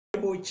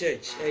Temple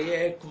Church,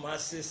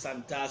 Kumasi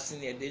Santa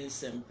Senior Din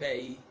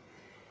Sempei,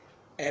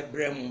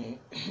 Ebrem,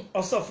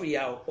 also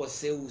Yaw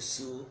Osei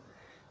Owusu,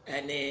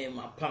 and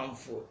my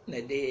pamphlet,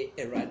 Nede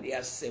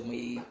Eradia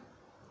Semi,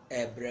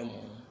 Ebrem,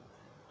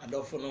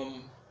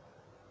 Adophonum,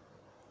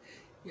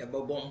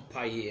 Yabobon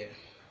Paye.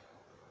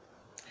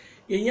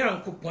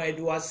 Yenyan Kupon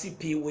Edwasi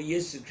P. with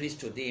Yesu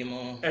Christo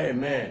Demo.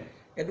 Amen.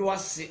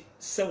 Edwasi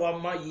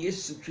Sewama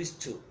Yesu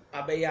Christo,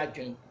 Abeya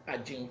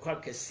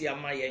Ajinkwa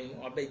Kesiama Yen,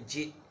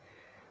 Abeji.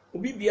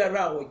 Obi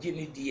biara wo gye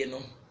ne die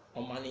no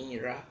omane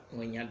nyira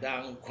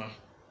wanyada nkwa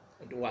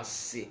de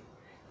wase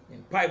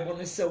mpaibo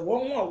no se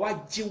won a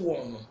wagye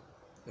won no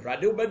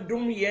rade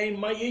obedum yen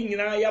ma yen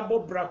nyira ya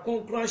bobra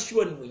konkran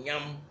hwo ne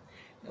wonyam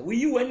na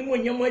wi wani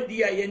wonyam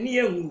adi a ye ne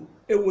yanwu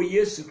ewo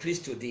Yesu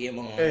Kristo de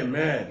mo.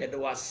 Amen. Ye de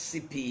wase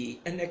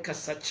pi ene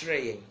kasa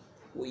kire yen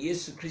wo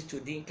Yesu Kristo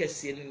din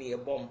kese ne ye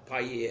bom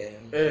paye.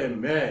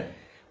 Amen.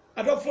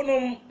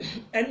 Adofonom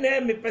ene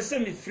me pese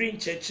me free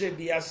nchekire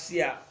bi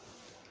ase a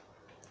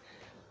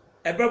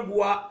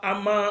ebebua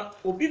ama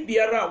obi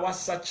biara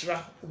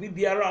wasachra obi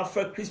biara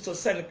afa Kristo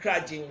sen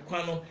kraje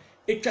nkwa no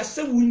etwa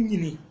se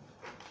wunyini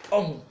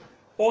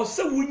o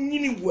se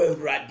wunyini wo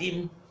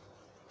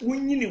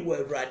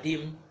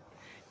awuradim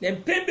na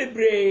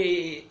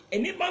mpembebre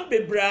eniban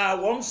bebra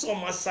won so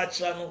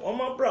masachra no o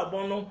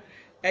mabrabo no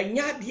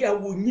enya dia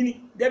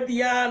wonyini da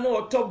bia na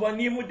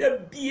otoboni mu da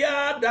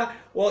bia da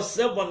wo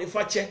se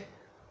bonifache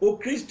o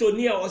Kristo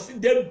ni a o se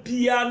da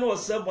bia na o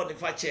se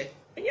bonifache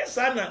enya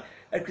sana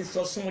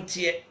Kristo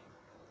somotie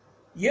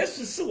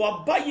Yesu se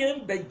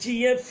wabayem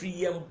begiye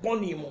free yem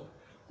boni mu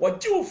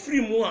wagye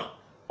ofri mu a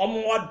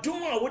omo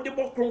adom a wode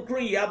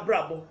bokronkron ya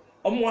brabo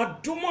omo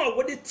adom a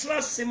wode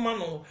trasema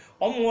no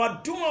omo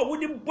adom a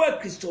wode bo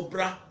Kristo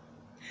bra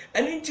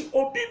aninti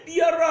obi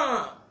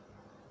biara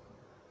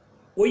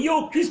wo ye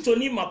o Kristo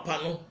ni mapa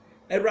no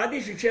Awurade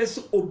hwehwe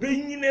se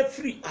obenyina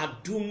free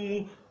adom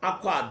mu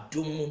akwa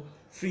adom mu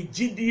free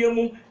gidie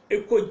mu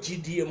ekọ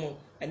gidie mu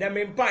ena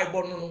me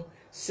Bible no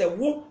se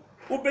wo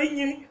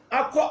obenyin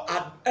akọ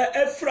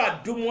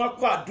efra dumu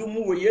akọ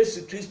adumu wo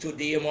Yesu Kristo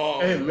de mo.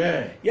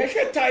 Amen.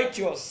 Yehwe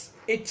Titus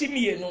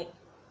etimie no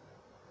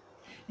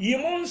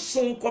yimon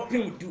son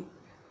kopim du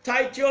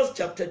Titus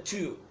chapter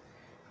 2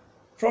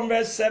 from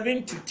verse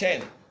 7 to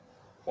 10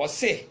 or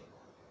say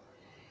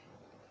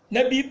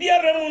na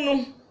bibiara mu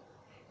no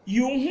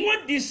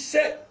yuhu di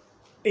se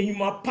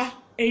enyumapa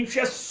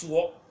enhwe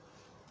so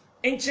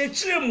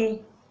enkyekire mu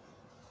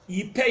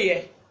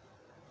yipeye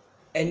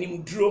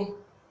animduro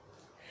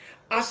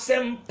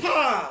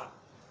asempa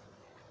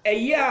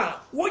eya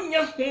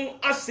wonya ho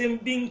asem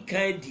bi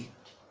nkan di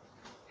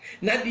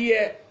na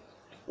de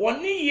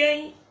woni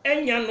yen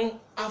enya no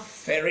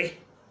afere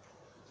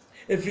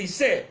efri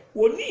se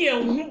woni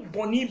yen ho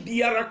boni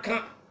biara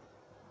ka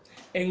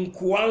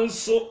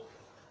enkuanso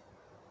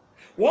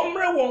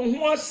womre won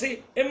ho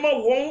ase ema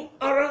won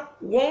ara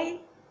won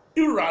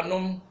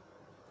iranom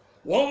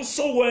won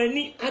so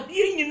wani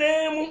ade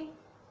nyina mu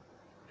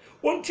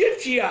won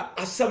twetwia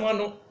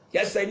asemano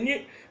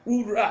yasani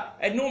ura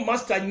eno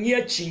master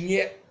nyia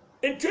chinye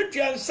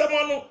entwetwa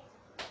nsama no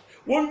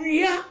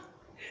wonwia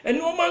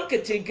eno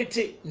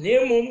manketenkete na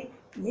emom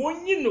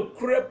wonyi no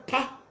kure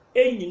pa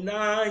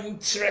enyina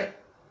nkyere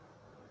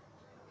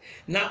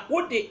na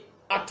wode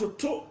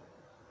atoto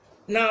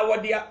na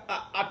wode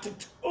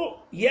atoto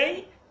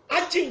yen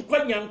agye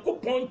nkwa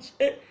Nyankopɔn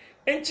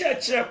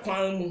enkyerɛkyerɛ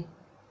kwan mu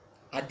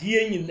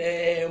ade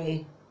nyina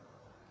mu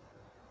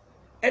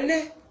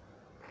ene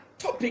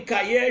topic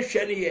a ye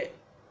hwɛ ne ye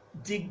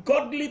the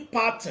godly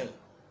pattern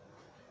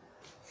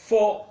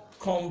for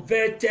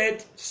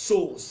converted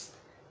souls.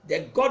 The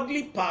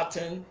godly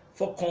pattern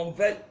for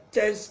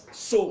converted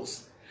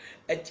souls.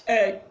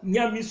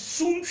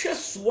 Nyamisum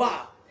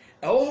hweswa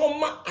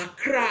ehoma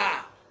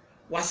akra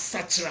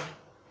wasachra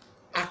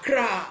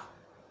akra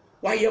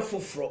waye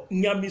foforo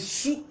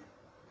nyamisu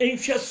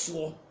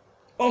enhweso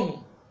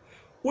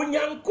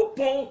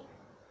Onyankopɔn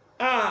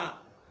a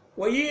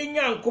waye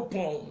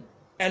Nyankopɔn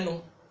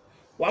eno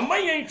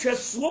wamaye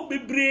nhweso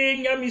bebre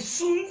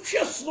nyamisu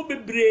nhweso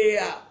bebre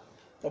a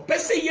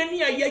opese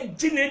yeni a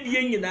yagine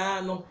die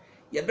nyina no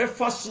ye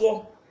befa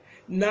so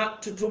na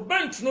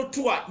tutubant no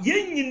to a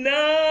yen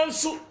nyina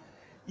so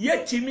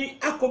yetimi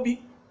akobi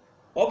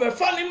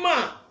obefa ne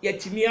ma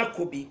yetimi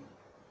akobi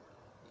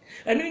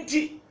eno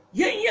nti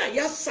yen ya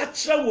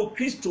yasachira wo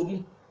Kristo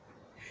mu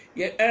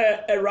ye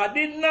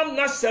Awurade nam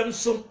nasem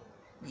so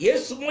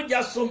Yesu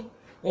moja so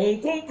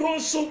onkonkron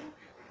so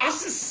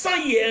asesa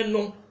ye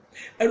no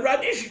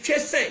Awurade hwehwe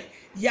se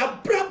ya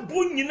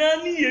brabo nyina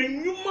ne ye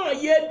nnwuma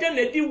ye de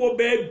na di wo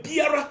ba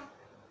biara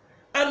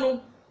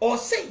ano o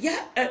se ya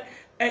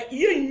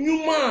ye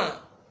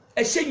nnwuma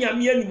ehye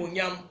nyame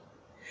animonyam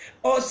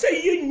o se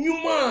ye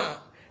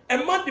nnwuma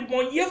ma de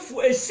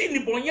bonyefo esi ni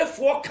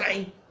bonyefo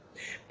kan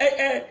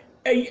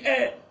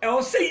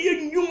o se ye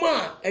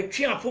nnwuma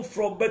atwe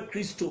afoforo ba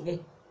Kristo mu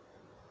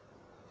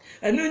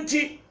eno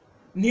nti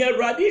ni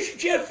Awurade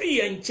hwehwe fi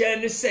ye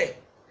nkyɛn ne se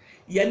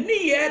ye ne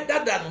ye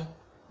dada no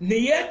ne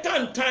ye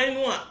tantan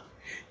no a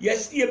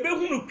yes ye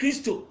behunu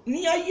Kristo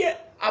ni aye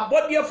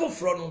abode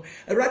foforo no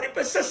Awurade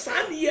pese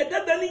saa ne ye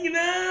dada ni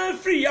nyina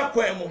free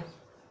yakwan mu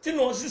ti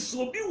no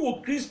so bi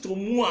wo Kristo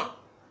mu a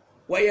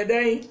waye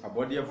dan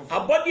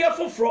abode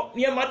foforo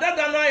ne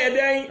madada no aye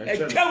dan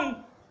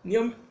atwam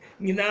ne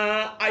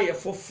nyina aye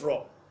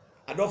foforo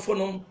adofo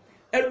no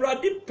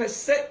Awurade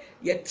pese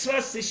ye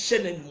trase hye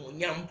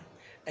nanuonyam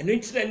eno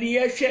ntina ne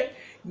ye hwe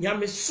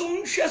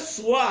nyamesom hwe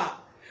so a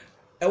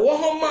ewo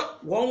homa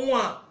won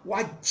a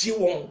wagye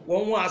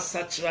won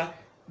asachra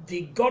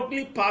the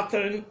godly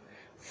pattern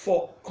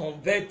for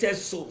converted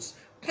souls.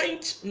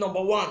 Point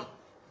number 1,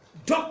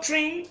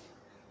 doctrine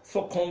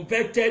for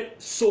converted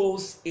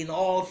souls in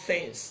all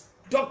things.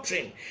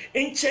 Doctrine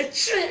in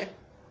church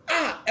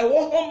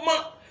ewo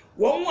homa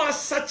won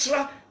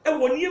asachra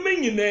ewo niema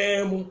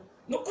nyina mu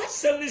no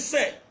kwasem ni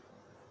say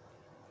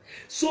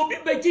so bi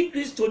beji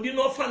Kristo di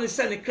no fa ne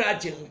se ne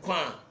kraje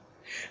nkwa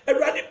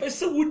Awurade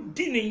pese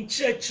wudi ne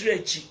nkyerɛkyerɛ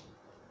akyi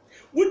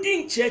wudi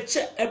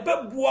nkyerɛkyerɛ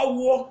ɛbɛboa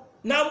wo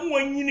na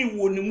amonyini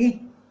wo ne mu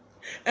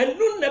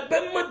ɛno na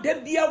bɛma da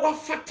bia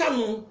wafata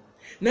no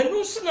na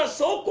no so na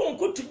so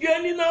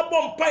konkotudwani na abɔ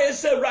mpae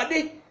sɛ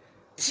Awurade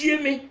tie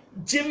me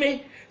gye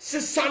me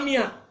sesame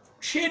a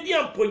hwɛ di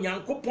ampo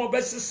Nyankopɔn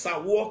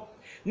bɛsesa wo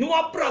ne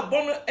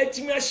wabrabɔ no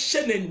atimi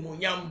ahyɛ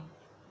n'animonyam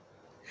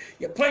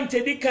ye point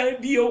edi kan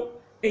bio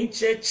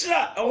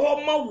nkyerɛkyerɛ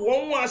ɛhɔ ma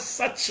wɔn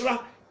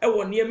asachra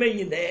ewo niema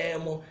nyinaa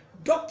mu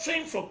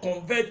doctrine for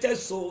converted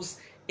souls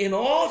in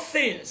all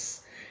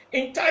things.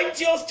 In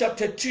Titus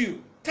chapter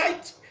 2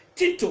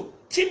 Tito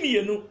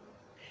timienu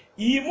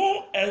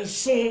yimu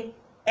enso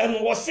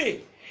enwo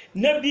se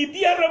na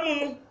bibiara mu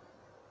no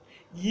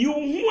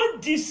yihu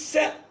di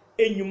se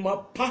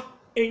enyuma pa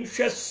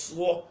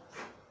enhweso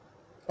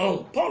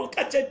Paul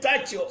kache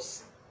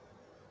Titus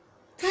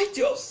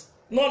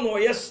no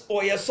yes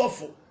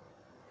sofo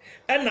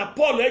na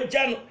Paul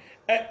agya no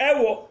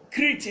ewo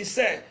Crete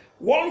say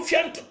one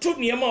hwe to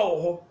niema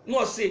wo ho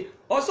no say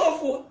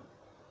osofo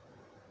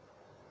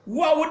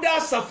wo woda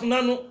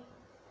asafuna no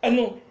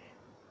eno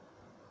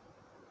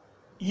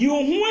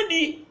yihu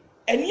adi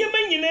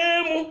eniema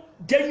nyina mu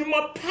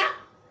danwuma pa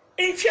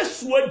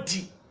enhweso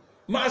adi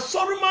ma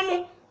asoroma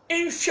no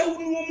enhwe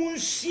no mu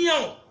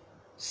nsia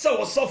se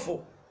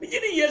osofo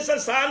migini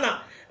Jesus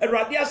ana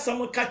Awurade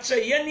asam ka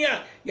kire ye ne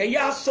a ye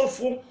ya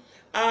asofo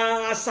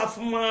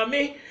asafo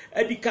maame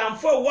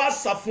adikanfo wa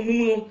asafo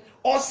no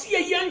ɔse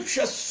ye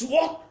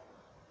nhwesoɔ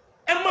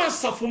ɛma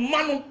asafo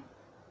ma no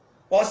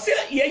ɔse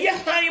ye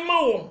han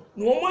ma wɔn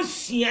na wɔn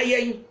asua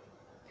yɛn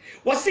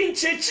wɔse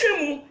nkyerɛkyerɛ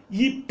mu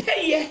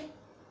yipɛyɛ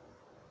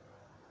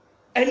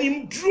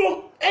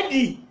animduro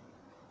adi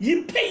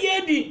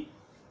yipɛyɛ adi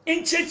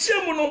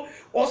nkyerɛkyerɛ mu no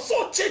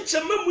ɔso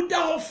kyerɛkyerɛ ma mu da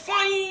hɔ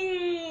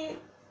fain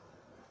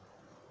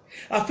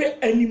afe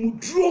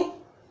animduro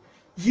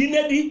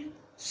yinadi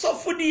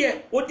sofo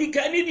de odi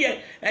kani de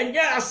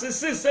enya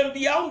asese sem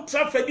bia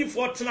untra fadi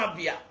for tena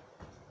bia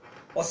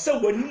o se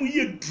wanimu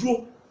ye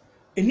duro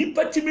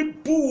enipa timi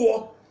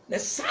buwo na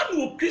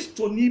sanu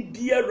Kristo ni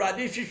bia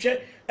Awurade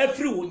hwehwe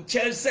afiri wo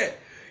nkyɛn se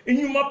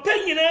enyuma pa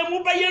nyina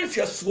mu ba ye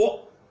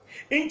nhweso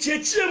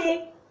nkyekire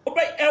mu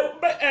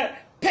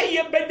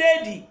peye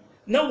bedadi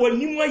na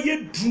wanimu aye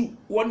duru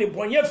wo ne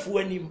bonyefo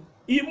anim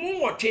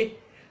imu wɔtwe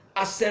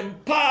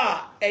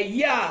asempa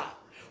eya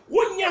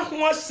wonya ho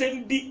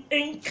asem bi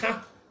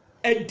enka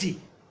edi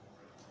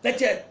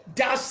lete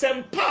da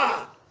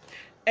sempa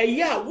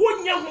eya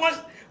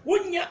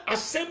wonya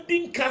asem bi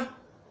nka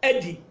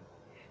edi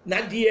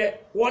na de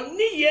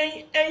wonni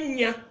yen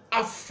enya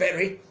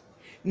afere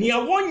nia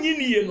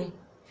wonyini no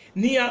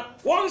nia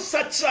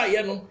wonsachira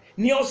ye no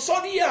nia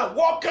osori a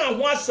woka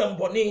ho asem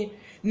bone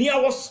nia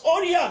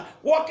osori a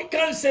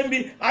wokeka nsem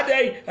bi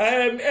adai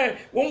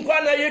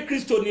wonkwa na ye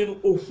Kristo ni no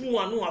ohu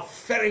anu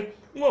afere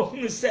no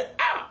ohunu se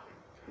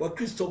wa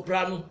Kristo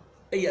brano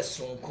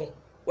sonko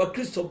wa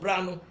Kristo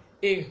brano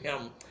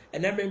ehwam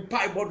eneme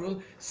mpai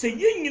bodo se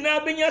yenyina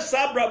benya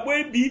sabra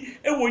boy bi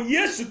ewo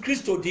Yesu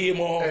Kristo de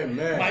mo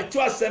my to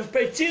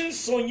asempetin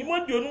so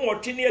nyimodio no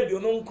wotwe adio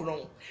no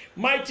nkron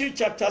Matthew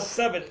chapter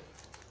 7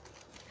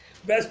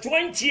 verse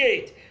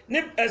 28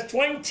 verse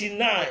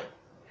 29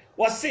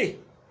 wase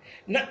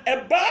na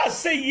eba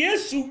se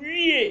Yesu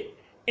wie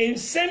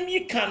ensem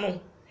yika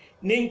no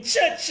ne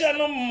nkyerɛkyerɛ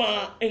no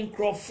ma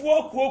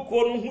nkrɔfoɔ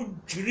kuokuo no ho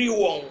dwiri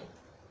wɔn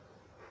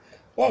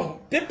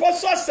people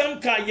so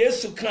asɛm ka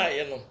Yesu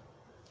kaeɛ no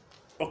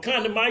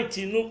ɔka ne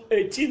mighty no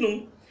 18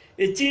 no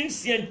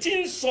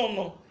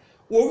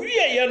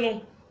wɔwieɛ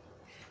no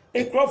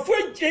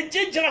nkrɔfoɔ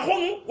gyegyina hɔ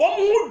no wɔn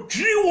ho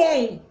dwiri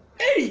wɔn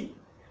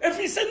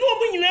ɛfiri sɛ ne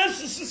wɔn nyinaa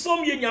susu sɛ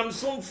wɔn yɛ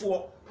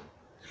nyamsomfoɔ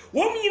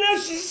wɔn nyinaa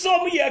susu sɛ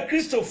wɔn yɛ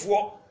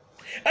Kristofoɔ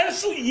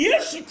ɛnso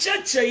Yesu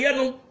kyerɛkyerɛeɛ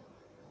no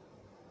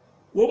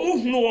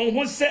wɔn hunu wɔn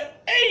ho sɛ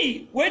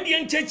wɔadi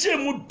nkyɛkyerɛ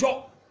mu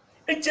dɔ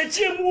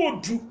nkyɛkyerɛ mu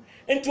odu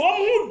nti wɔn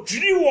ho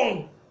dwiri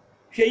wɔn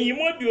hwɛ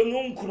yimodio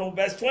no nkron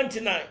verse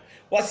 29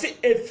 wɔse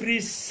efiri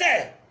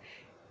sɛ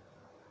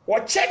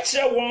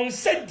wɔkyɛkyerɛ wɔn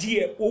sɛ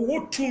deɛ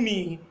wɔwɔ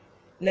tumi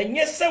na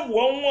nyɛ sɛ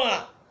wɔn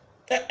a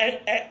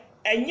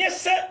ɛnyɛ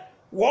sɛ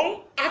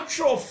won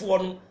atrofo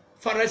no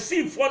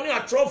Pharisee-fo ne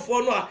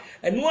atrofo no a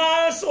eno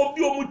asa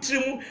obi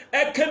omutrim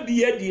eka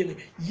bia die ne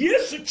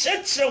Yesu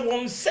kyekye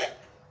won se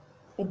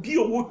obi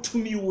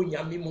owotumi wo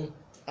nyame mu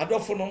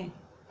adofo no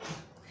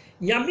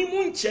nyame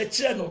mu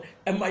nkyekye no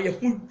ema ye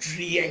hu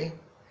dwien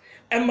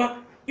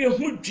ema ye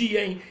hu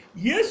dwien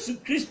Yesu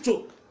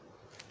Kristo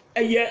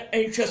eye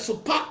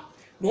enhwesopa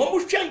no omo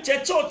hwe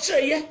nkyekye o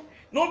kyeye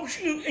no omo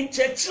hwe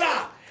nkyekye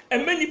a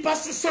ema nipa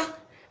sesa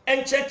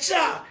enkyekye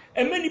a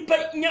ema nipa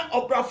nya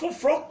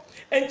obrafofro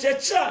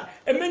enkyekye a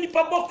ema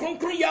nipa bo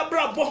kronkron ya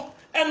brabo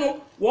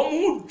eno wo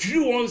mu dwi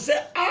won se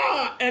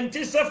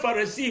enti se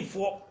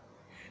Pharisee-fo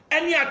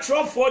eni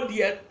atrofo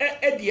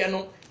de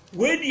no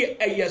we de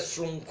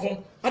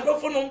eyesronko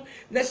adofo no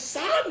na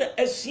saa na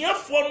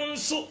asuafo no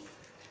nso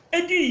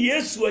edi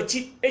Yesu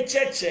achi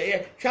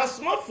ekyekye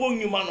hwasmafo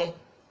nyuma no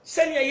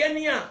senya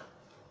yene a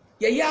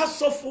ye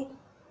asofo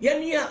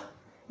yene a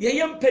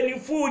ye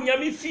mpanifo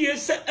nyame fie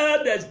se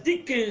elders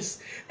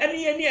deacons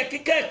eni yene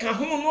ekeka ka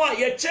ho no a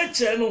ye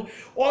kyekye no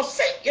o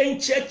se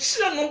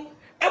enkyekye no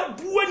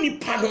abua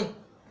nipa no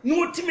no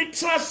otimi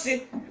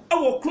trase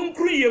awo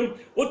krunkruyem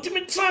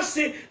otimi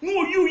trase no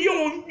oyu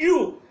on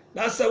you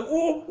na se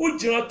wo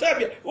gina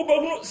tabia wo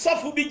bo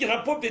safu bi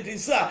gina popeti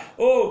sa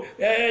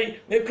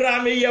me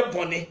kra me ye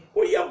bone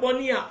wo ye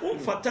bone a wo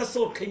fata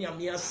so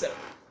kanyame asem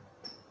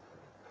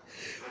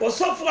o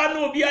safu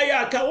anu obi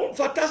ayaka wo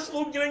fata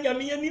so gina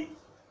nyame ani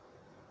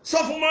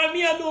safu ma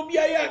mi anu obi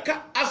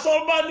ayaka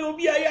asolba anu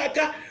obi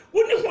ayaka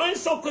wo ni hwan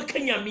so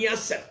kanyame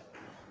asem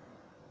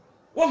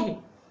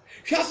wo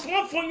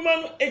Shasma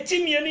Fonman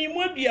etimiani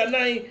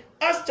Imodianai,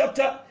 Acts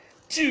chapter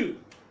 2,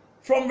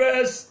 from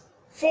verse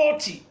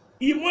 40.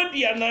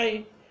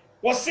 Imodianai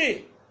was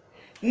say,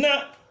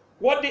 na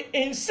what the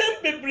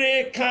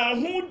insembebre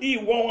can who di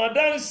won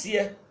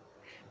adansie,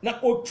 na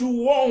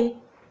otu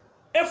won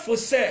efo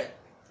se,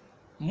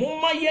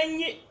 moma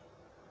yenye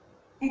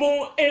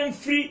mo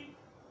enfri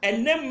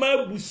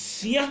enema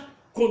busia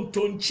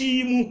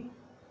kontonchi mu.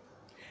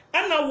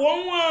 Ana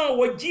won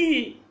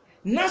waji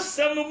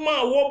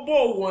Nasanuma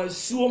wobo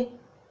wansuo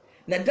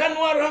na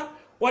danwara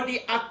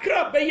wadi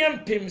akra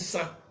beyam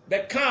pemsa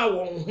beka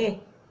won ho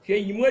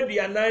hweyimu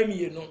aduanan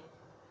mienu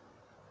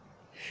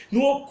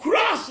no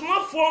cross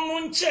mafo no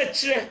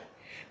nkyekere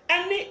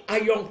ani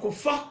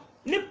ayonkofa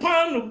ne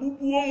pan no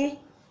bubuo mu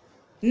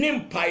ne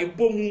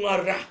mpaebo mu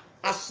ara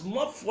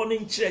asmafo no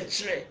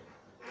nkyekere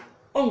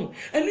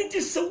ani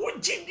ti se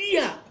wogidi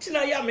a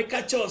tina ya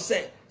meka cho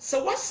se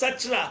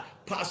wasachira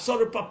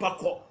pastor papa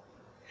ko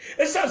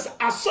esas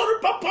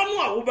asori papa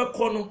no a wo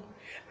bekọ no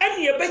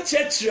ene ye be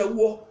kyekere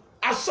wo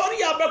asori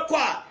ya bekọ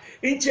a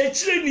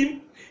nkyekere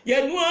nim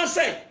ye no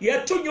asai ye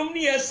to nwom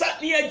ne ye sa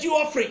ne ye gi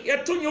offering ye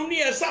to nwom ne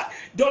ye sa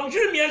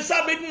donjiri me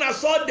nsa be na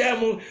so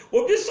dem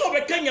obi so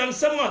be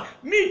kanyamsem a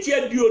miti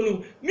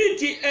aduonu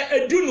miti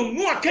edunum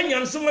no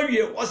akanyamsem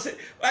awie o se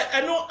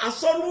eno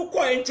asori wo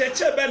kọ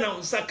nkyekere be na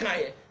nsa kan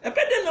ye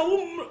ebede na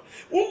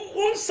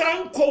wo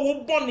nsan kọ wo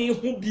bone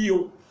hu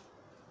bio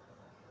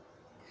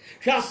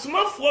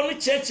Shasmafo no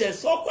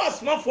churches so kwa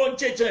asmafo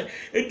churches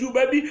edu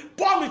baby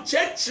Paul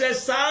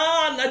churches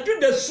na do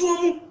the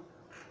sumu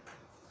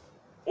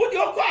odi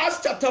okwa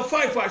Acts chapter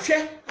 5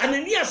 ahwe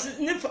Ananias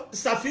ne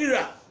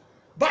Safira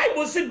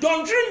Bible say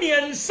don't dream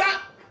ensa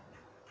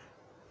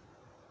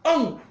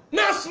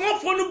na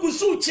asmafo no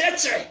gusu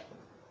churches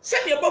se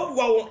de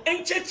babua won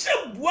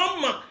enchechre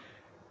buama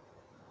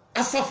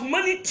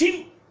asafumani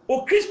team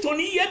o Kristo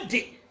ni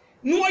yede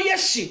no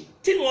yeshi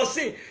ti no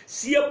say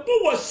si ebo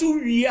wasu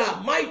wi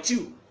a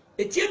Matthew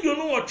etiedio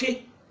no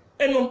wotwe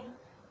eno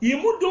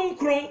yimu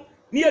donkron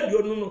ni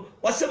aduonu no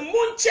wase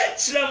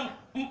monchechram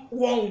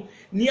won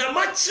ni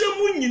amachre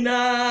mu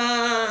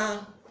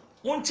nyina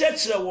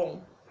monchechre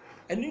won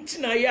eni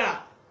ti na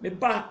ya me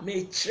ba me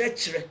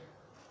kyerɛkyerɛ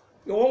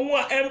ye won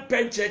wa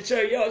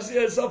empenchechre ya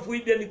ose sofu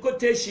ide ni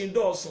quotation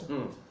doso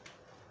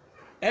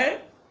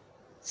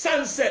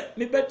sunset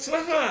me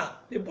betra ha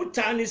me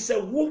butani se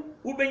wo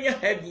benya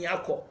heaven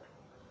akọ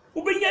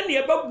ubenya ne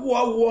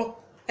ebabua wo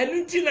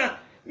enutina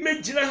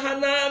mejina ha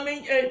na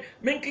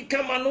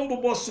menkika ma no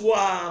boboso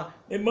a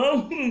me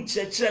manhunu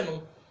kyekye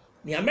no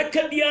ne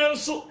ameka bia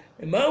nso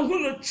me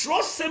manhunu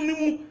trosem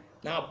mu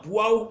na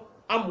aboa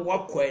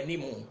amwa kwa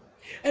animu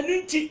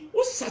enunti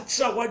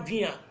usachira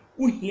wadwen a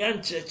uhia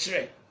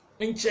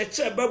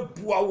nkyekye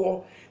babua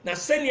wo na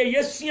sene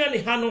yesua ne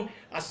ha no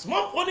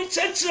asmafo ne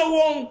kyekye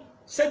won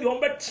sede on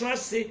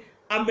betrase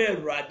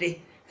amerade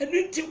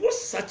enunti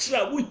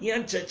usachira uhia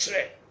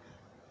nkyekye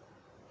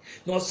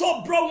no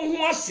so bro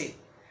ho ase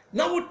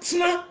na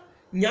wotena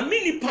nyame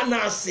nipa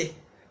na ase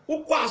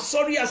ukwa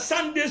asori a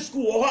Sunday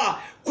school ho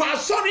a kwa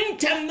asori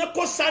ntem na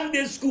ko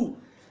Sunday school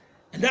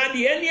na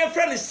the any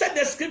friend said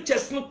the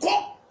scriptures no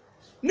ko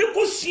ne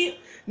ko si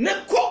ne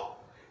ko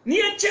ni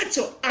a church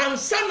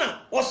ansana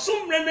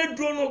osumre na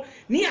duro no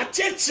ni a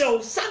church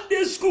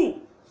Sunday school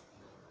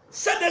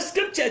said the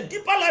scripture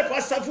deeper life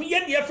asafu ye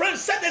the friend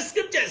said the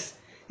scriptures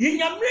ye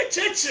nyamre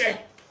church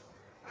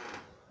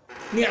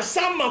ni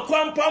asama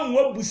kwampa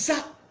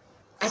mwabusa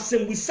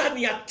asembusa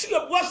ni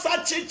atuabuasa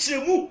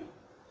chechiremu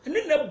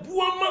ene na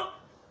buama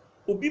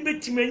obi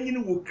betima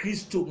nyini wo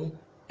Kristo mu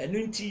eno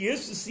nti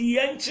Yesu si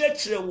yen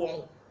kyerɛkyerɛ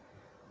wɔn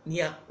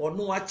nia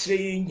ɔno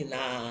akyerɛ nyina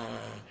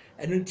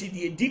eno nti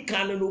de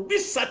dikan no obi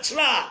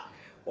sakyera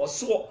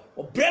ɔso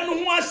ɔbrɛ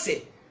no ho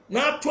ase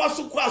na to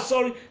aso kwa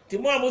asɔre te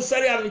mo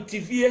amosare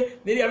ametifie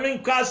ne de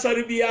amenkwa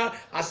asɔre bia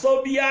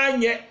asɔ bia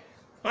anye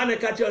ane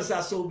ka kyerɛ sɛ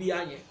asɔ bia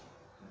anye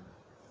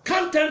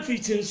kantan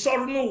fitin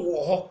sɔre no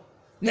wɔ hɔ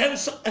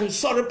nanso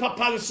ensɔre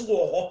papa nso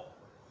wɔ hɔ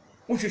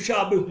wohwehwɛ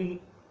abehu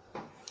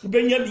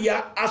benya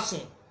bia aso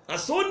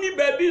aso ni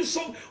baabi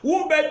nso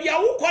wo baabi a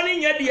wokɔ ne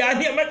nya dia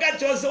ne meka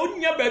kyerɛ sɛ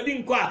onya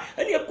baabi nkɔ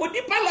a ene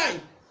kodi palai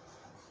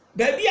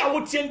baabi a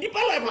wotie ndi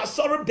palai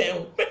asɔre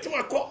bɛn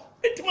betima kɔ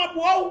betima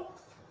boawo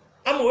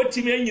ama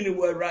watimi anyini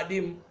wo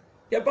Awurade mu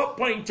yɛba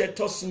point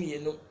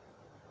etosmienu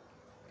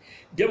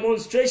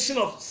demonstration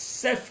of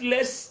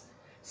selfless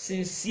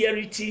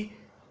sincerity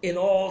in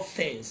all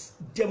things.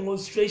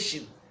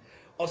 Demonstration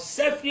of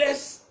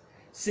selfless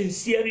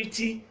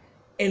sincerity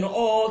in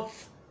all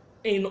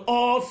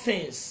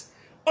things.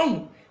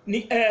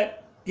 Ni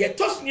the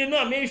toss me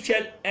no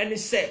mention and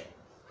say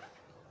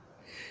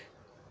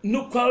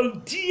no call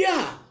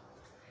dear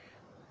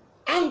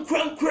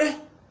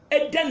ankrankre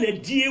edana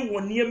die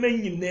won niema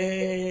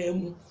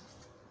nyinam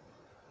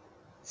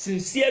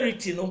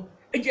sincerity no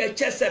eje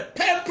chese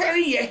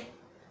perperiye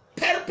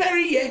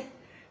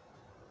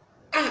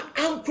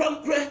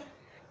ankrankre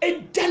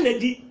edana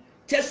di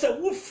chese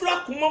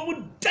wufra kuma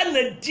mu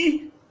dana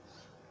di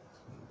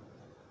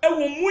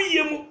ewo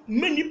muyem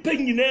manipa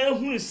nyina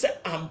hunu se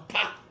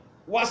ampa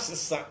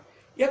wasesa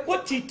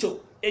yakɔ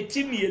Tito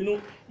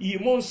etimienu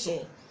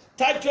yimonso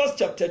Titus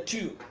chapter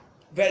 2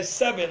 verse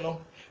 7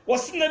 no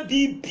wasena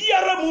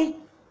biara mu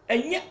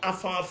enye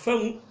afafa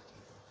mu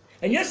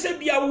enye se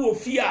bia wo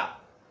ofia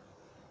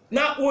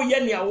na wo ye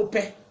ne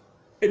awopɛ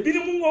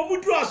ebinim wo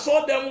mudru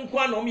asɔdam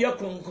nkwa na omye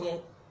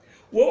kronkron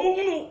wo mu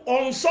hunu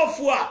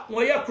onsɔfo a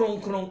wo ye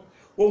kronkron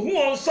wo hu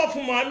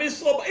onsɔfo maame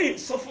so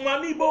sɔfo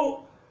maame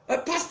bo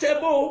pastor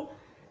bo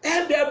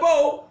elder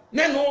bo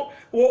nano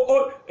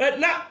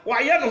na wa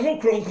ye no ho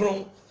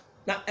kronkron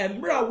na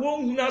embra wo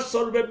hu na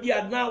sɔrba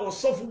bia na wo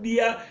sɔfo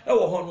bia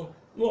ɛwɔ hɔ no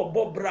na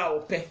ɔbɔ bra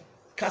opɛ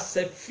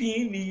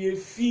kasafi ni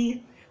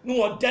yefi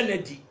no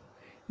odanadi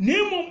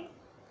nemu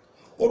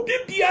obi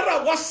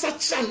biara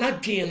wasacha na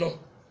dwen no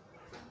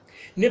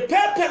ne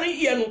pepere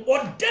ye no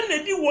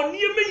odanadi woni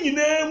yema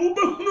nyina mu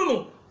behunu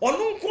no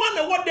ono nko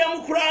na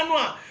wodam kura no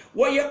a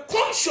wo ye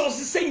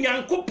conscious se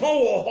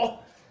nyankopon wo ho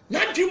na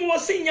dwen wo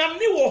se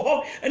nyamne wo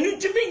ho enu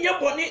ntimi nya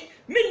bone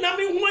me na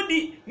me ho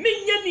adi me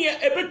nya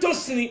ne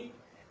ebetosini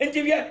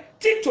entibia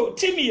Tito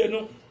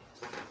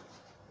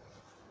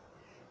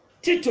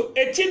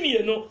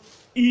etimiye no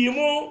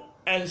Imo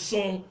and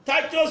son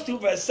Titus 2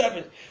 verse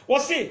 7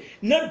 was say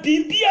na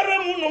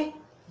bibiara mu no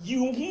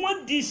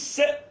yihu di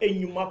se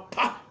enyuma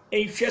pa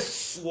enhwe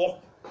so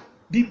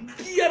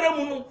bibiara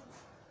mu no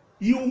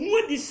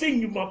yihu di se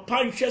enyuma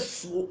pa enhwe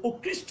so o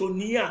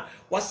kristoni a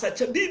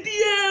wasacha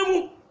bibiara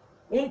mu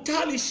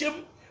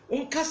untalishem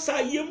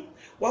unkasayem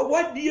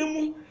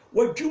wawadiem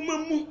wadwuma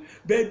mu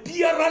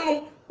bibiara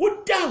no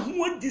woda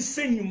hu di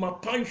se enyuma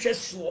pa enhwe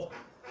so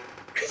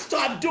Kristo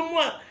adom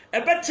a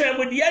ebetre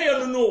mo de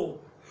ayo no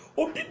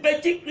obi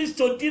beti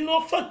Kristo di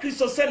no fa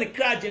Kristo se ne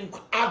kraje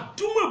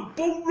adom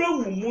bowura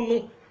wu mu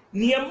no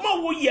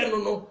niema wo ye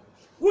no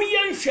wo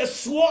ye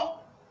nhweso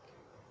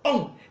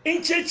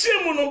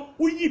nchechire mu no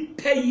wo yi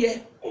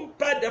peye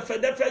umpa da fa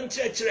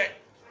nchechire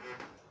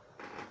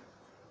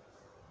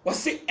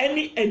wase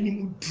ani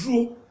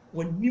animuduro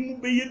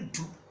wanim beye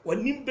du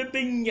wanim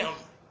bebe nyam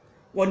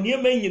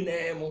woniema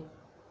nyina mu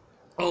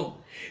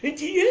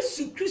nti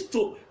Yesu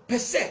Kristo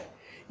pese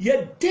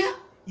yeda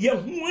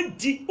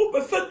Yahuadi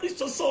obefa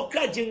Kristo so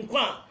kraje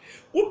nkwa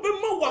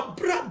obema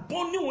wabra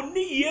bone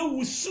oni Yaw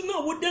Osei na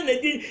woda na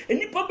di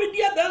enipa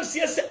bedi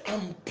adanse se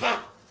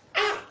ampa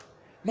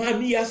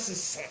mami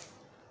asesa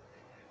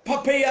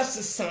papa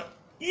asesa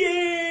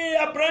ye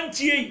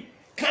abrantie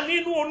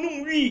kane no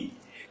onum wi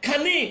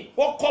kane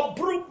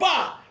wokobru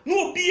ba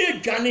no obi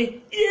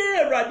adwane ye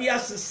Awurade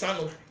asesa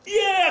no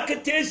ye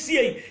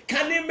aketesie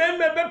kane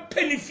memme be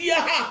penifia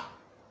ha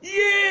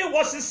ye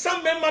wasesa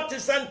memme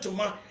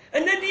tesantuma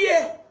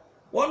enedie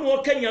won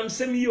wo kanyam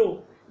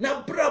semiyo na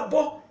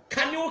brabo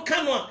kane wo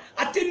kano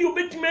ateni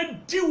obetime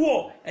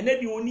diwo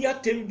enedie oni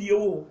atembie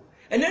wo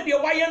enedie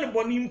waye ne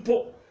boni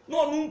mpo no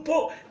onu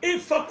mpo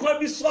efa kwa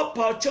bi so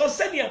pa cho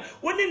senia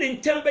woni ne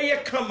ntembe ye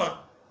kama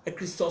e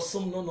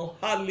Kristosum no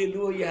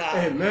hallelujah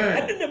amen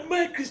ade ne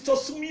ma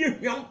Kristosum ye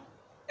hwam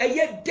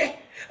eye de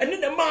ene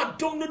ne ma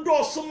dom no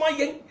do so ma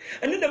yen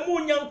ene ne ma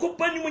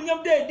onyankopani mo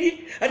nyam da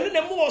di ene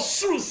ne ma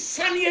osuru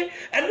sane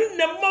ene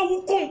ne ma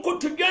wo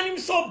konkotodwanim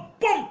so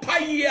bompa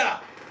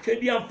ya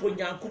twedi ampo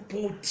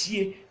nyankopon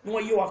tie no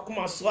ye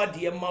wakoma so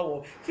ade ma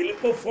wo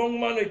Philippians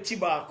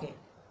 4:9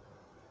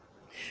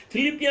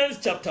 Philippians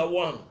chapter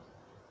 1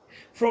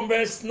 from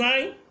verse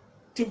 9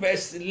 to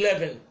verse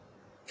 11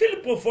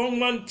 Philippians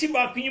 4:9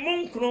 tiba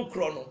pinimon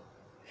krono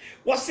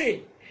was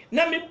say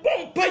na me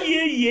bompa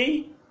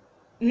ye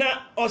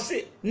na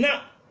ose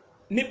na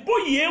ne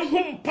boye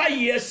hum pa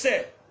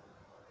yese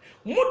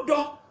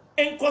mudo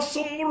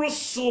enkosomro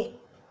so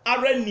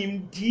ara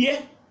nimdie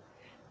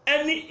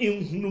ani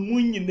enhunumu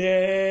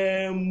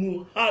nyina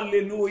mu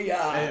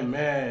hallelujah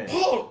Amen.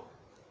 Paul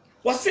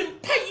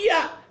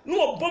wasimpaya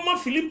no oboma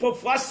Philippo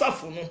fo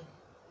asafo no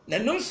na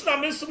no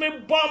nsuna me so me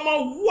boma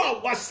wo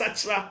a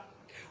wasachra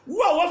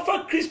wo a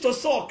wafa Kristo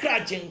so okra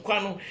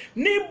genkwa no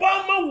ne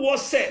boma wo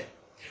se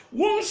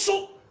wo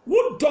nso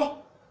wo do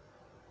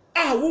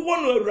a wo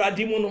no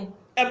awurade mu no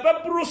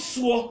ebebro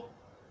so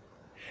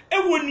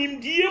ewo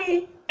nimdie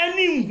mu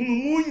ani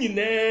nhunumu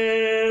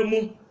nyina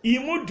mu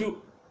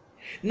imudu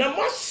na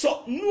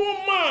maso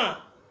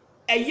nuoma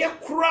eye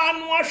kura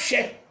no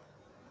ahwe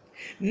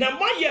na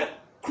maye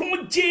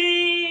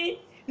krumje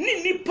ni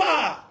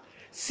nipa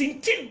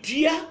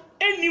sintidua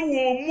eni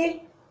wo mu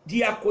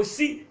dia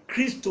kosi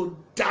Kristo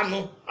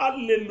dano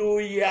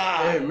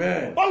hallelujah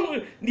Amen.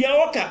 Bon dia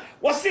woka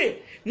wose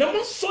na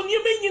maso ni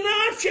menyina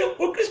ahwe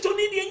o Kristo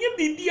ni dia nya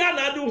bibia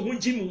na ade ho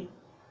gimu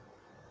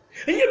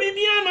enya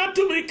bibia na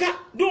atumrika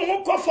do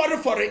ho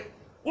kofore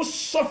wo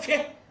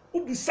sofie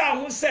wo bisa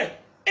ho se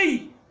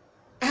ei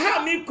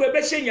aha mi ko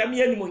ebe hye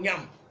nyame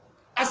animonyam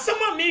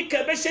asama mi ka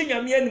ebe hye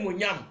nyame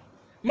animonyam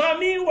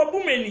mami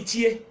wabu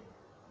menichie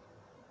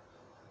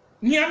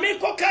nyame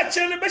ko ka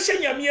kire ne be hye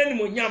nyame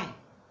animonyam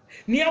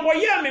ni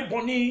awoye me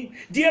boni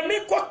de me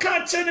ko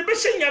ka kire ne be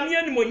hye nyame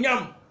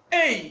animonyam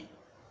ei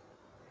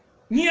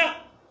nia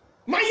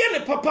maye ne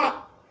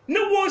papa ne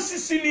wo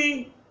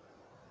sisini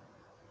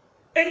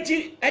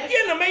enti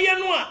ade na maye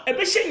no a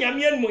ebe hye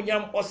nyame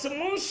animonyam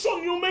osemo nso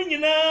nyoma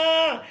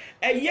nyina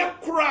eye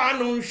kura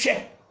no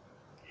nhwe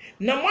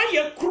na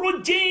maye kuro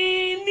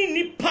jeni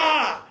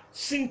nipa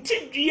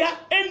sintidua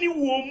eni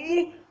wo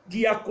mu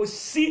dia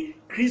kosi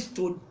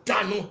Kristo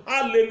dano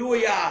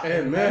hallelujah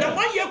Amen. na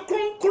maye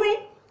kronkron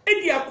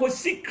e dia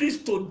kosi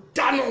Kristo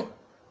dano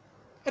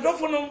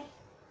adofo no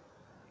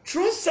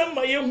trust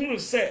maye hunu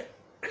se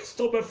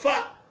Kristo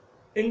befa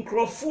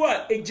enkrofo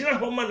a ejira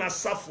homa na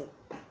safo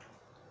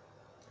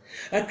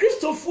a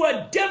Kristofo a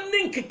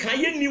demne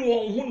nkekaye ni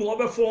won hu no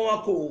obefo won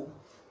akọ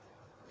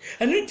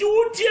enu ti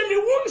wotie mi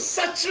won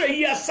sachira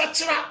yi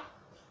asachira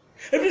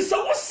ebi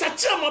so wo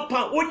sachira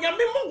mapa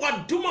onyame mo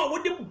wadoma wo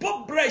de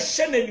bobra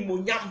hye na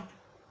nimonyam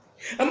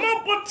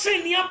ama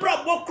botre ni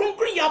abrabo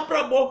kronkron ya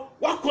abrabo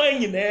wakọ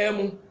anyina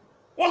mu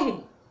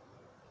wo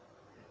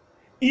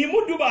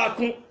imudu ba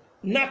ko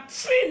na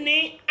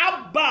treni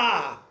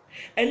aba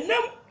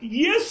enam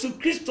Yesu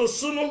Kristo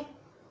sunu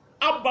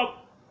aba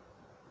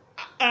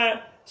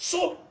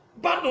so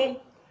bano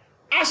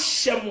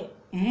ahyem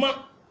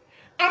ma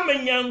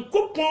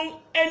amenyankopon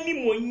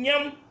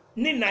animonyam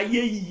ne na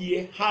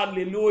yeyie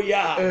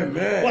hallelujah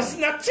Amen.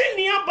 wasna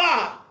teni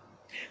aba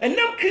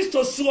enam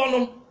Kristo so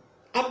no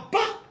aba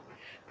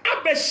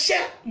abehye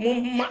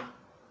mumma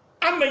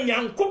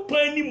amenyankopon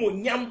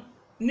animonyam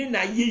ne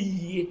na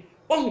yeyie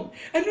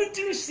enu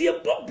tirusie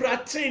bobra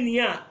teni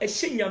a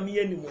ehye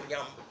nyame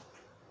animonyam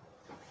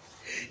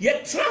ye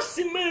trust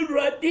me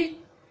urade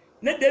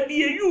na da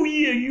bi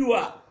eyu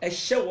a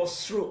ehye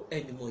wosoro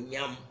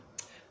animonyam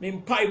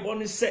mempai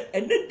bonu se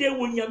ene de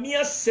wonyame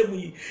asem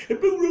yi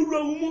ebe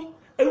wura mu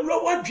ewura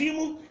wadwe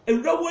mu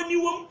ewura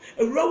waniwom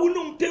ewura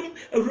wonumpem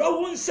ewura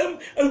wonsem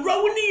ewura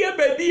woni ye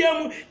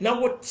babiam na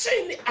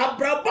wotin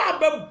abraba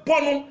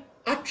bebono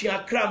atwe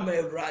akra ma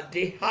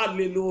Awurade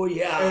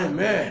hallelujah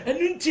Amen.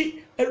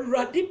 enunti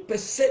Awurade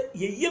pese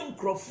ye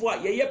nkrofo a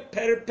ye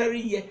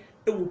periperi ye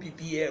ewo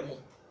bibia mu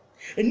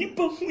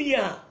enipa hu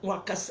ya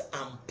wakasa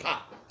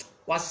ampa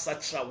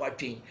wasachra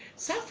wadwen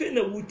safe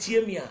na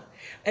wutie mi a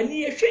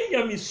eni ye hwe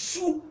nyame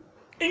su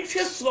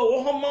enhwe so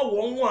wo homa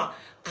won a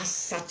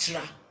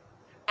asachra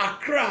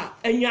akra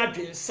enya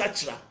adwen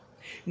sachra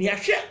ni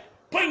ahwe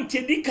point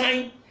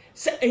edikan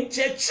se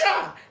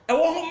enchechra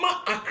ewo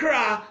homa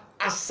akra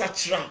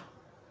asachra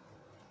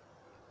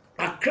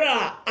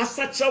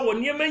wo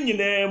niema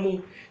nyina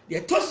mu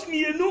ye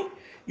tosmienu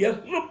ye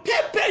no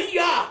pepe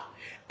ya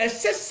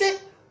esese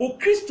o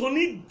Kristo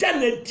ni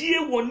danadie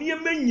wo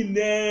niema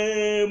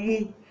nyina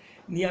mu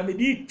ni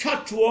amedi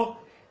twatwo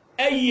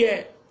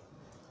eye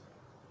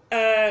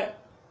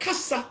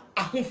kasa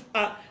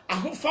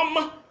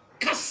ahofama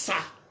kasa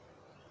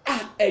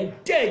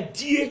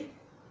edadie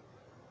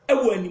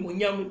ewo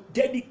animonyam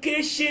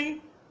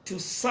dedication to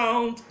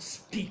sound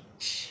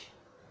speech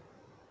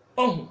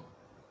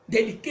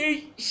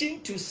dedication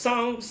to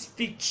sound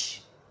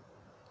speech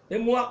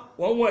emwa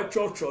wonwa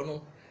twotwo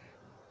no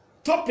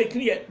topic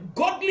here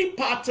godly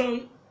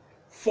pattern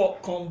for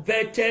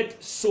converted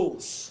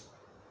souls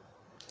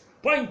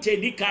point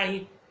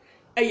edikan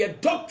a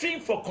doctrine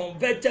for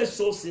converted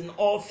souls in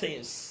all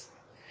things.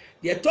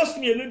 They taught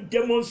me a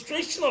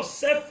demonstration of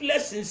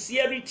selfless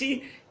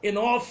sincerity in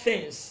all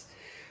things.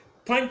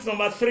 Point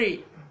number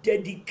 3,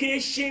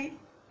 dedication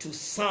to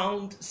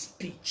sound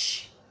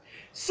speech.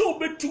 So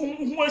betu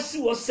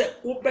mwasi wase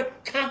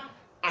obeka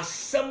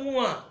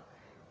asemwa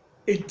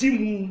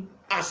edimu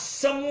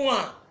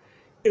asemwa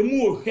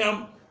emu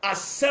oham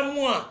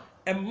asemwa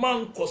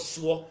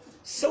emankoso.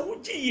 So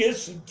wuji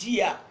Yesu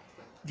dia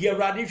the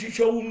Awurade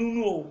hwehwe wo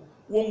nunu o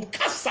won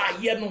kasa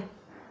ye no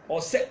o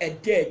se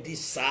edi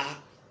saa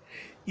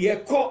ye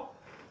ko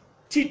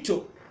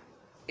Tito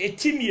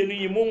etimienu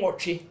yimu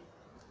nwotwe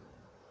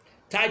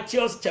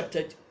Titus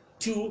chapter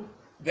 2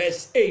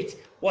 verse 8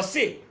 was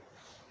say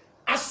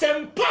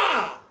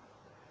asempa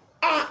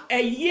a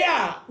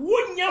eya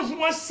wonya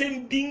ho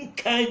asem bin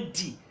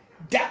kandi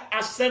da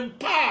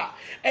asempa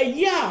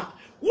eya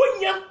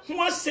wonya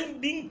ho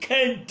asem bin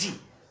kandi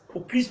o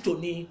Kristo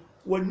ni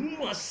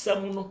wanu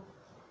asem no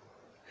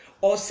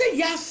o se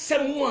ya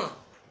asem a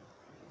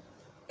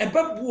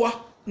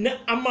ebabua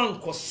na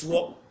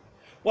amankoso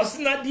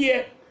wasina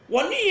de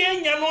woni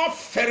yenya no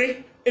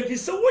afere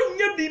efise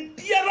wonya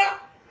bibiara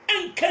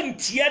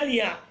enkantia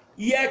nia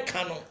ye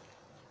ka no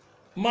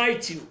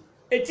Matthew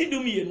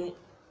etidumienu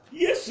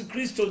Yesu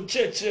Kristo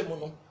nchechire mu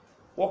no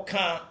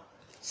woka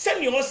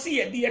sani osi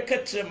ye de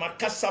yekatre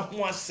makasa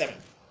ho asem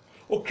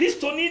o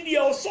Kristo ni de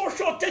o so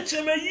hwo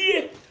techire ma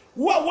yie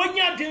wo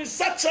wonya de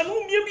nsacha no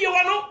miebie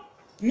wa no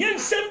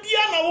nyensem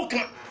bia na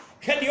woka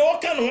hede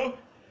woka no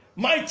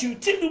Matthew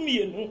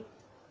tidumienu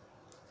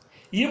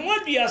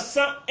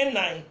yimodiasa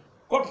enan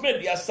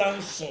kopmediasa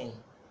nson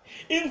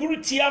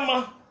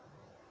ingurutiama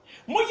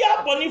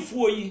moya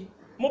bonifuo yi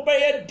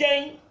mobaye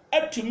den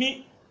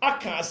atumi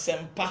aka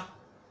asempa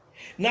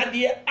na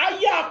de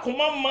aya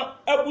akomama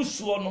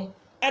abusuo no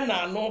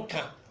ana no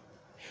ka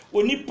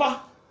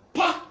onipa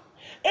pa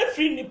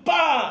efri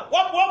nipa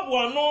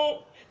waboabo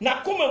no na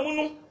komamu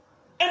no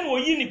ena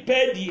oyi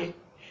nipa die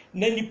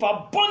na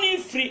nipa boni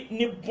fri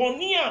ni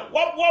boni a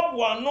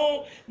waboabo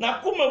no na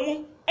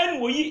komamu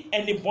ena oyi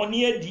eni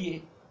boni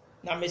adie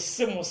na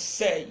mesemo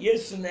se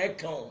Yesu na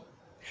ekan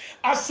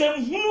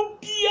asem hunu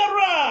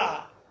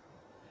biara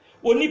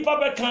onipa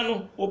beka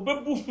no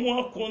obebu ho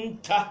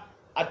akonta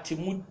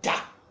atemuda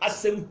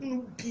asem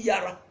hunu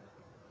biara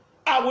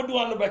a wodu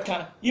anu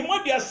beka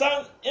yimodi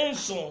asan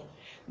enso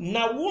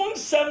na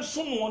wonsem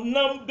so no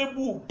nam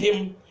bebu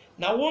pem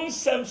na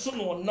wonsem so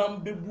no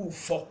nam bebu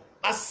fo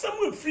asem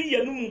afri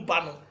ye no mu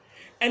ba no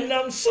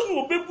enam so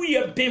no obebu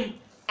ye bem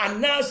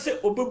anase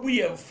obebu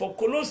ye fo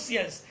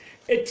Colossians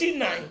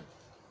 89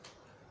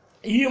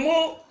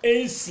 yimo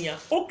ensia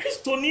o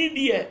Kristo ni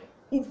die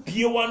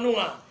ubie wano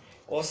a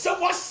o se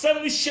wasem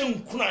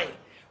hyenkran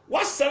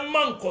wasem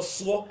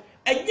mankoso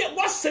enye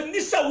wasem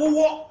ni se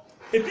wowo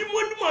ebi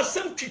monum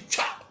asem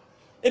twitwa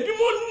ebi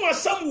monum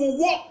asem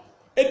wowo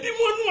ebi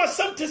monum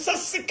asem te se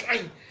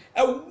sekan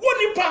ewo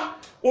nipa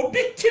obi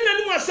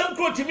tinanu asem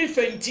krotimi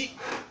fenti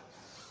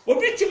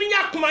obi timi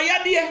nyakoma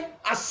yade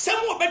asem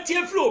obeti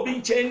afri obi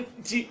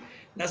nchenti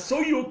na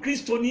so yo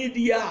Kristo ni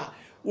die a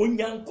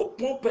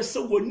onyankopon pese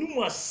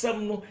wonum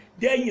asem no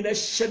de anyina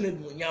hye ne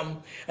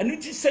nonyam anu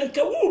ti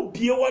senka wo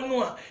bie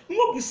wano a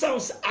no busan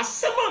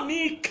asem a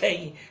mi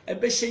kan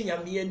ebe hye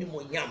nyame ani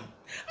monyam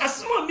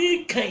asem a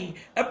mi kan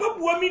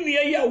ebabuwa mi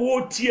nua ya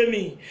wo tie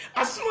mi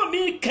asem a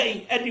mi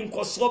kan edi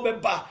nkoso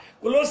beba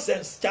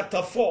Colossians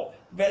chapter 4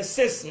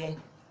 verse 6 no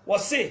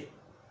was say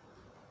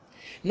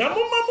na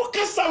moma mo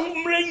kasa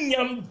humre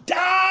nyam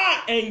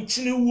da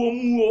enchine wo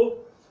muo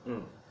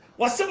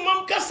wase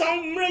mam kasa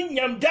humre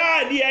nyam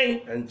da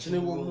de enchine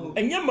wo mu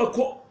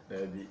enyamako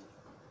dabi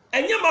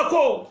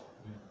enyamako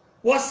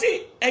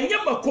wase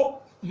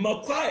enyamako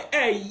makwa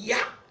eya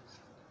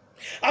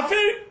afi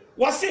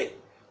wase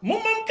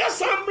momam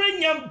kasa humre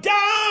nyam da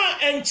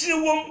enchine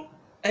wo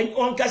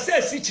on kasa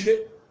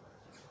asichire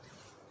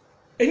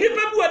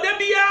enipa bu oda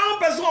bia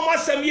person o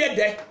masam ye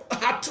de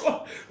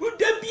atro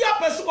oda bia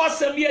person o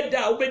masam ye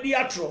da obedi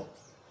atro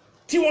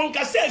ti won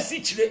kasa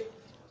asichire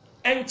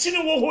enchine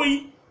wo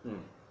hoyi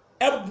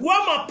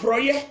ebua ma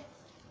proye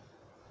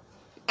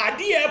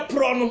ade e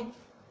pro no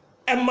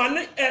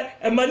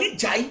emani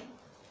jai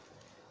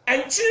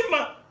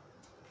enchima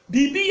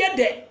bibi ye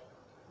de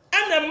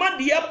ana ma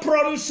de e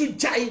pro no su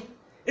jai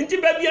nti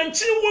ba bia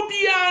enchine wo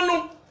bia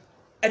no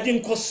ede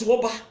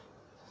nkoso ba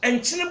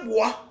enchine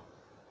boa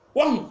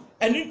won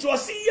eni to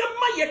si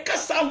yema ye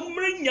kasa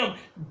humre nyam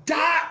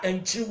da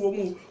enchine wo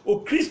mu o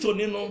Kristo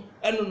ni no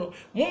eno no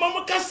moma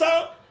mo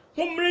kasa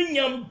humre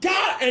nyam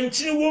da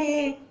enchine wo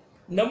mu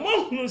na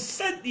mohunu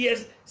sadie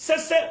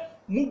sese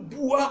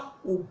mubua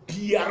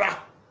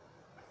obiara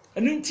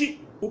anunti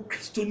o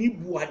Kristo ni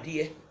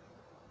buade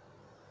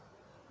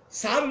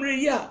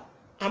samre ya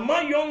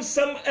amayon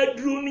sam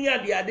adru ni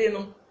ade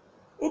no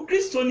o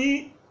Kristo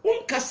ni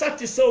unkasa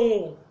te se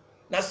o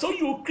na so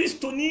yo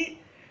Kristo ni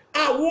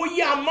a wo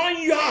ya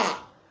manya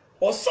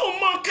o so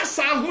man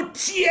kasa ho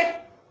tie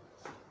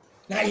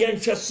na ye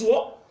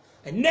nhweso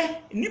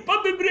ene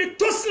nipa bebre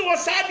tosi wo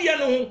saade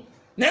no ho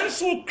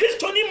nanso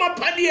Kristo ni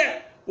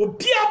mapade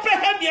obi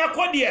apeha mi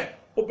akode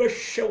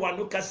obehwe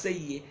wano kasa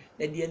yie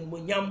na de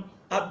enmonyam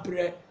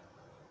abre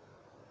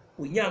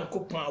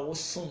onyankopon awo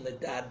son na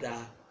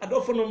dada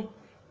adofo no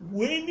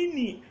weni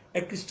ni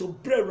Kristo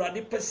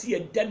brewrade pese ye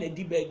da na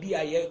di ba bi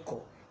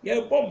ayeko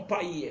ye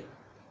bompa ye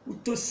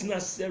utosina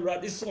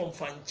serade son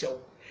fanchew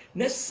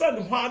na san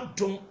ho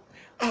adom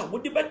a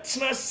wode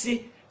betena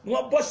se no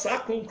abosa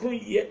kronkron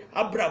ye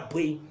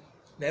abraboi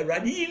na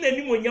erade yi na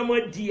ni monyam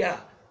adi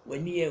a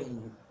wani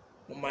enwu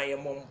maye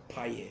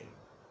mompaye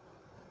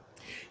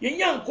Ye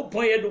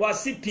Nyankopon ye do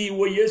wasipi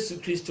wo Yesu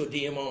Kristo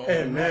din mo.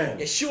 Amen.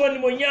 Ye hyew ni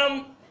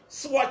monyam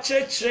so wa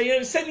kyerɛkyerɛ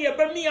yɛn sɛ ne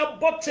yɛbɛmi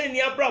abɔten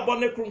ne abrabɔ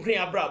ne kronkron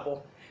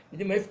abrabɔ.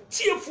 Ne ma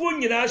tiefuo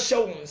nyinaa hyɛ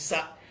wo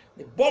nsa.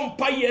 Ne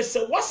bompa ye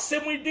sɛ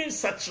wasɛm din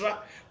sakyera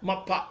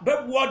mapa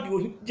bɛboa de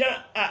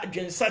ogya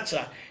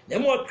adwensakra na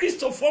mo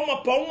Kristofo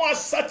mapa wo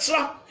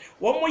asakyera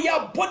wo mo yɛ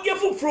abɔde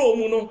foforo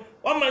mu no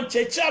wa man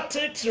kyerɛkyerɛ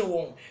atetere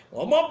wɔn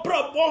wo mo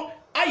brabɔ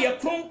ayɛ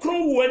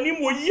kronkron wo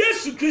anim wo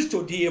Yesu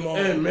Kristo din mo.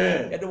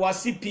 Amen. Yɛde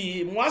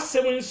wasipi mo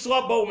asɛm nso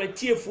aba wo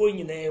matiefuo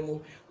nyinaa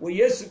mu wo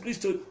Yesu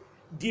Kristo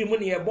din mu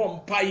ne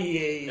yɛbɔ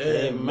mpaeɛ.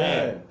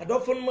 Amen.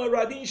 Adɔfo no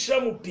Awurade nhyira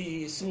mo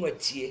pii so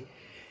watie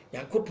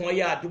Yankopɔn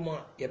yɛ adom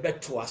a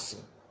yɛbɛto aso.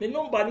 Me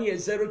number ni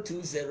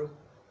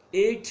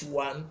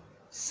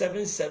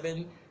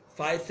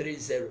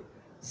 020-8177-530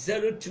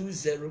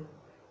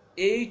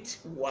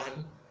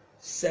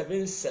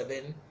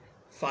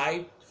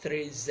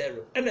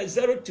 020-8177-530 and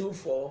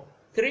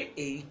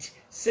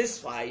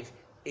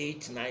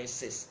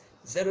 024-3865-896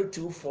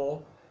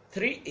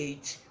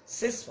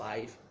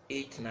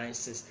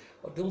 024-3865-896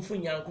 Odomfo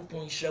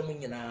Nyankopɔn nhyira mo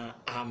nyinaa.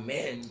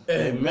 Amen.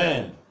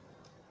 Amen.